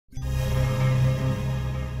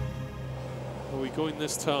going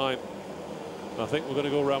this time? I think we're going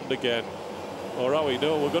to go round again. Or are we?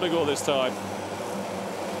 No, we're going to go this time.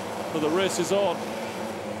 So the race is on.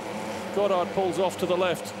 Goddard pulls off to the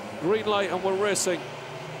left. Green light and we're racing.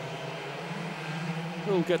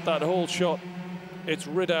 Who'll get that whole shot? It's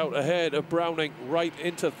Ridout ahead of Browning, right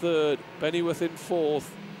into third. Bennyworth in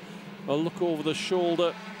fourth. A look over the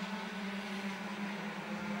shoulder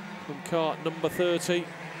from kart number 30.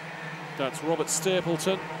 That's Robert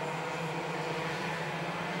Stapleton.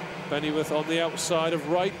 Bennyworth on the outside of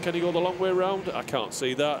right. Can he go the long way round? I can't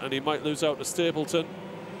see that, and he might lose out to Stapleton.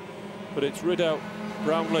 But it's Ridout,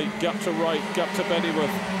 Brownlee, gap to right, gap to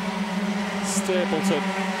Bennyworth. Stapleton.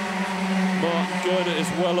 Martin Gurnett is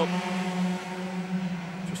well up.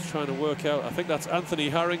 Just trying to work out. I think that's Anthony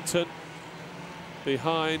Harrington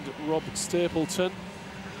behind Rob Stapleton.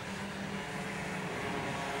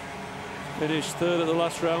 Finished third at the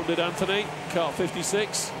last round, did Anthony. Kart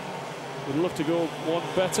 56. Would love to go one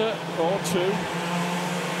better, or two.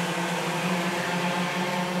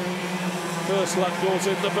 First lap goes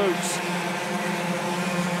in the boots.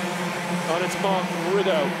 And it's Martin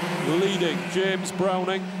Ridout leading James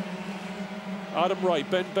Browning. Adam Wright,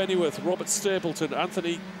 Ben Bennyworth, Robert Stapleton,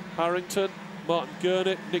 Anthony Harrington, Martin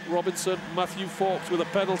Gurnett, Nick Robinson, Matthew Fawkes with a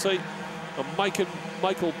penalty, and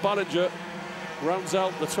Michael Ballinger rounds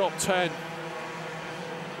out the top 10.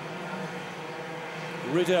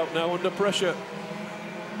 Ridout now under pressure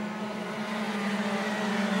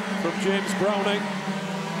from James Browning.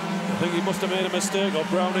 I think he must have made a mistake, or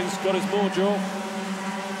Browning's got his mojo,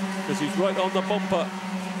 because he's right on the bumper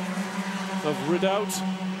of Ridout.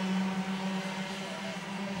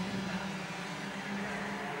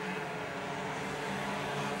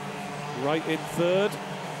 Right in third,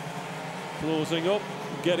 closing up,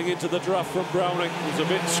 getting into the draft from Browning. It was a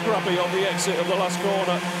bit scrappy on the exit of the last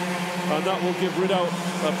corner, and that will give Ridout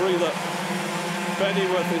a breather.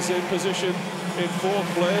 Bennyworth is in position in fourth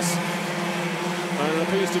place, and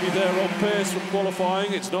appears to be there on pace from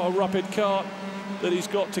qualifying. It's not a rapid kart that he's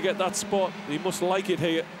got to get that spot. He must like it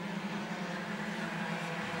here.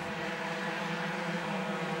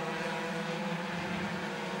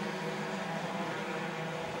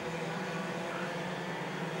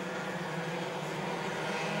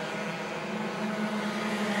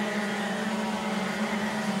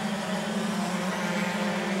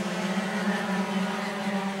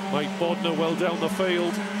 Mike Bodner well down the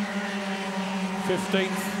field,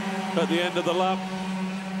 15th at the end of the lap.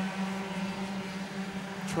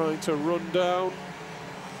 Trying to run down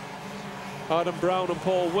Adam Brown and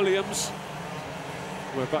Paul Williams.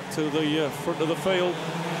 We're back to the front of the field,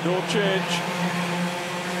 no change.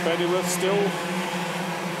 Bennyworth still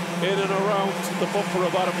in and around the bumper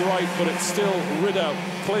of Adam Wright, but it's still Ridout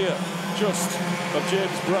clear just of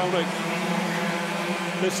James Browning.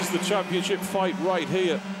 This is the championship fight right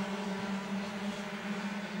here.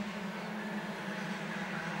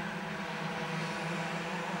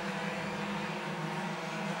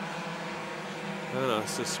 And I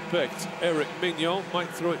suspect Eric Mignon might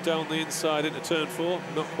throw it down the inside into turn 4.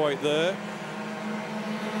 Not quite there.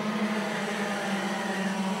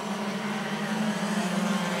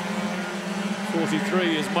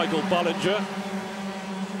 '43 is Michael Ballinger.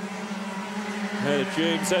 Ahead of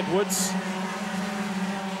James Edwards.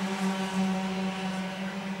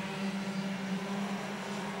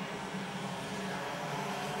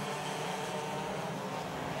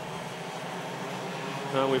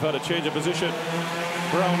 Now we've had a change of position.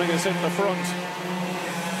 Browning is in the front,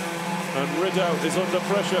 and Ridout is under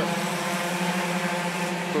pressure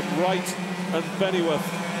from Wright and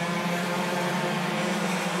Bennyworth.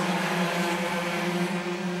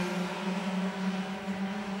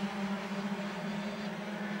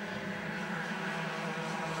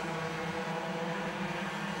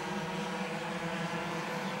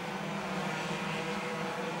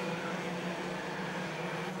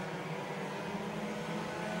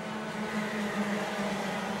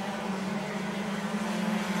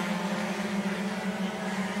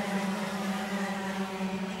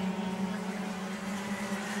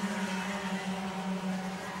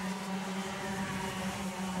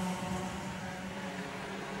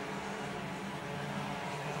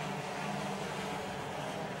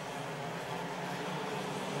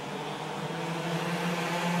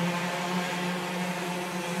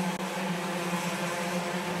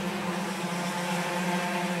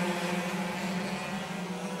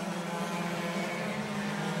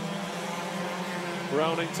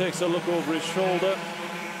 Browning takes a look over his shoulder.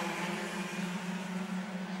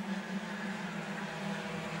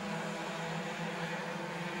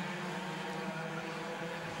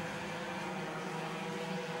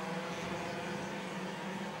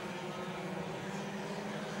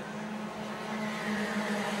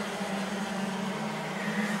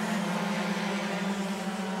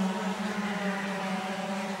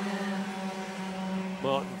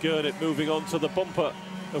 Gurnett moving on to the bumper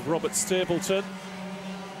of Robert Stapleton.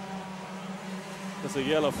 There's a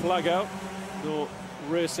yellow flag out. No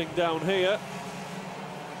racing down here.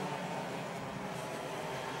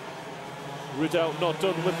 Ridout not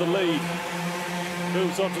done with the lead.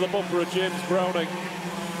 Moves on to the bumper of James Browning.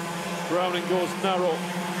 Browning goes narrow.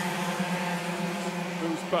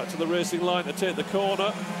 Moves back to the racing line to take the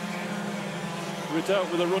corner.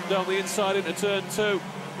 Ridout with a run down the inside into turn 2.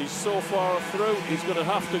 He's so far through, he's going to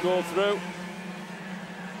have to go through.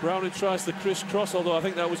 Browning tries the crisscross, although I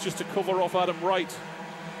think that was just to cover off Adam Wright.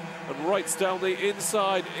 And Wright's down the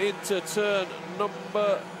inside into turn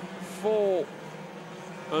number 4.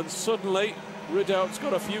 And suddenly, Ridout's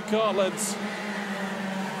got a few kart lengths.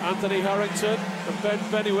 Anthony Harrington and Ben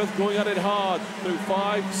Bennyworth going at it hard through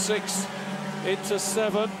 5, 6, into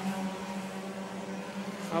 7.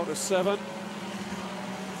 Out of 7.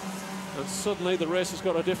 And suddenly the race has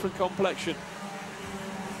got a different complexion.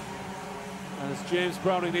 As James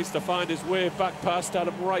Browning needs to find his way back past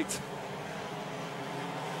Adam Wright.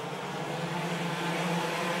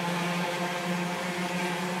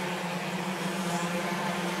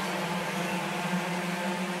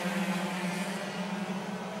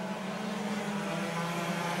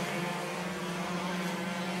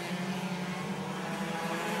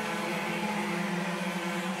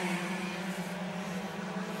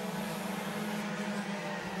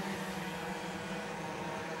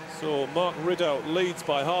 So Mark Ridout leads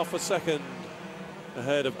by half a second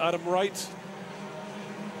ahead of Adam Wright.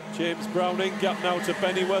 James Browning, gap now to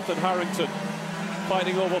Bennyworth and Harrington,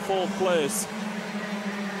 fighting over 4th place.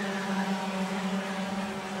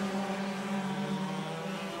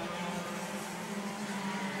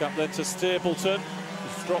 Gap then to Stapleton,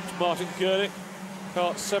 who's dropped Martin Gurnett.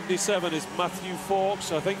 Kart 77 is Matthew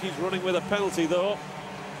Fawkes. I think he's running with a penalty though.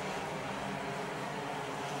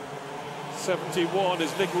 71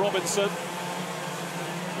 is Nick Robinson.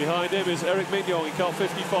 Behind him is Eric Mignon in car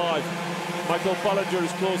 55. Michael Ballinger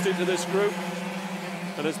has closed into this group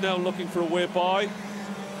and is now looking for a way by.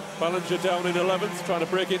 Ballinger down in 11th, trying to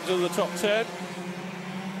break into the top 10.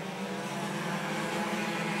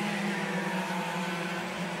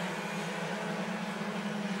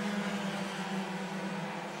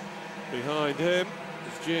 Behind him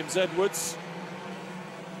is James Edwards.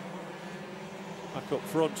 Back up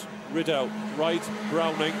front, Ridout, Wright,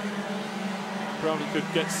 Browning. Browning could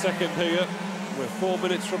get second here. We're 4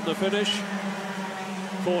 minutes from the finish.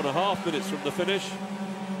 4.5 minutes from the finish.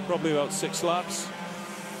 Probably about 6 laps.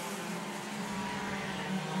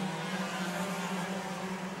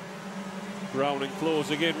 Browning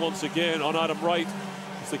closing in once again on Adam Wright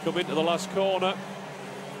as they come into the last corner.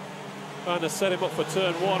 Trying to set him up for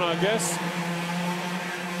turn 1, I guess.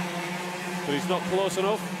 But he's not close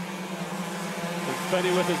enough. And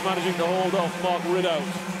Bennyworth is managing to hold off Mark Ridout.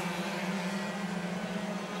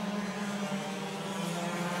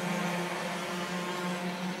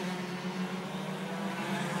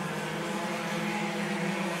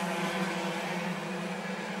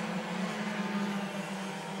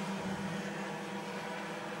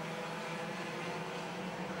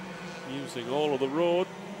 Using all of the road.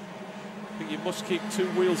 I think you must keep 2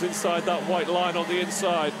 wheels inside that white line on the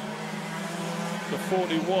inside. The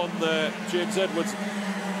 41 there, James Edwards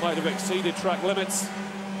might have exceeded track limits.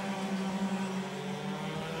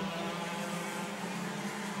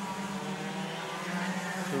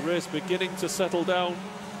 The race beginning to settle down.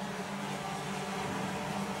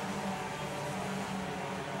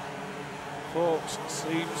 Fawkes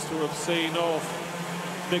seems to have seen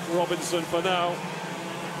off Nick Robinson for now.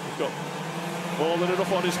 He's got more than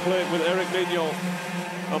enough on his plate with Eric Mignon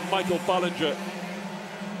and Michael Ballinger.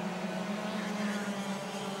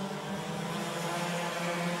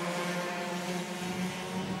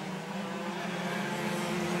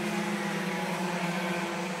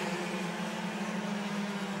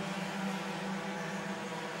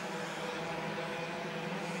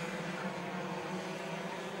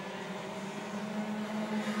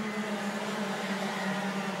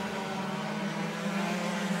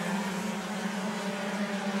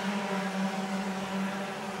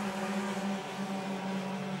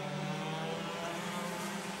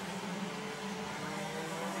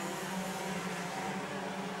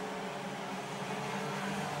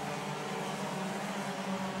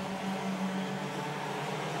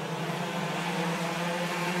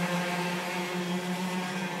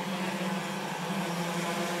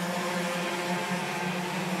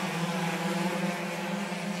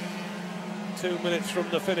 Two minutes from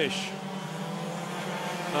the finish,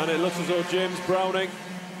 and it looks as though James Browning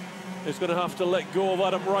is going to have to let go of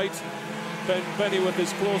Adam Wright. Ben Bennyworth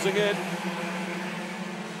is closing in.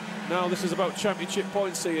 Now this is about championship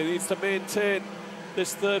points here. He needs to maintain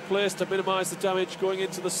this third place to minimise the damage going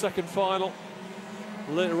into the second final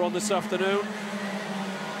later on this afternoon.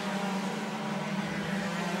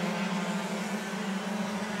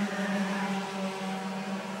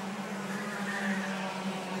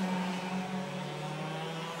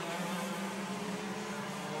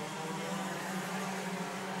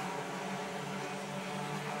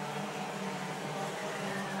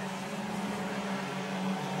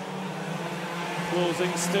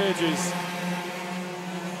 Closing stages.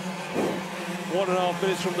 1.5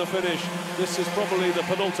 minutes from the finish. This is probably the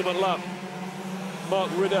penultimate lap. Mark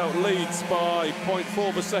Ridout leads by 0.4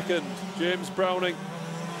 of a second. James Browning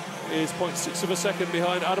is 0.6 of a second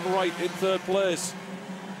behind Adam Wright in third place.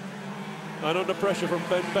 And under pressure from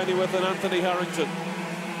Ben Bennyworth and Anthony Harrington.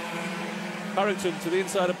 Harrington to the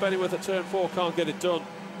inside of Bennyworth at turn 4, can't get it done.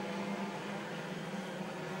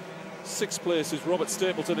 6th place is Robert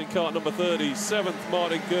Stapleton in kart number 30. 7th,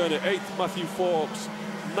 Martin Gurney. 8th, Matthew Forbes.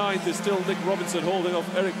 9th is still Nick Robinson holding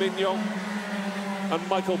off Eric Mignon and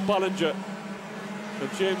Michael Ballinger.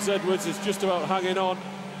 And James Edwards is just about hanging on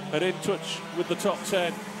and in touch with the top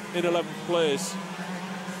 10 in 11th place.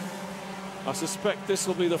 I suspect this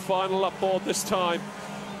will be the final lap board this time.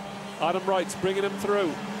 Adam Wright's bringing him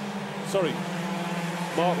through. Sorry,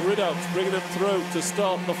 Mark Ridout's bringing him through to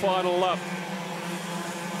start the final lap.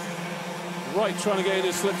 Wright trying to get in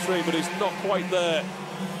his slipstream, but he's not quite there.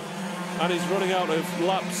 And he's running out of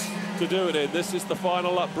laps to do it in. This is the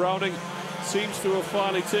final lap. Browning seems to have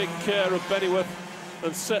finally taken care of Bennyworth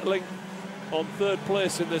and settling on third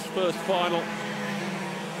place in this first final.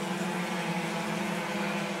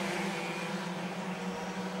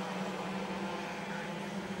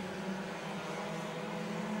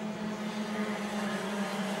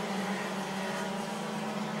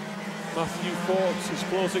 Matthew Forbes is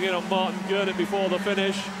closing in on Martin Gurney before the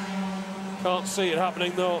finish. Can't see it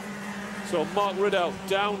happening though. So Mark Ridout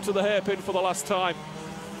down to the hairpin for the last time.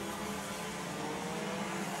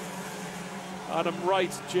 Adam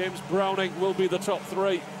Wright, James Browning will be the top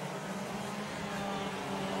 3.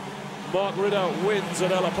 Mark Ridout wins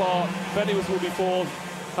at Ellough Park. Bennyworth will be 4th.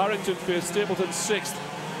 Harrington 5th, Stapleton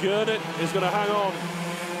 6th. Gurney is going to hang on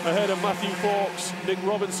ahead of Matthew Forbes, Nick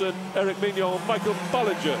Robinson, Eric Mignon, and Michael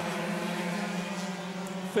Ballinger.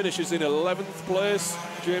 Finishes in 11th place.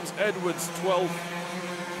 James Edwards 12th.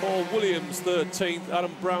 Paul Williams 13th.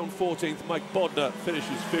 Adam Brown 14th. Mike Bodner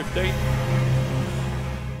finishes 15th.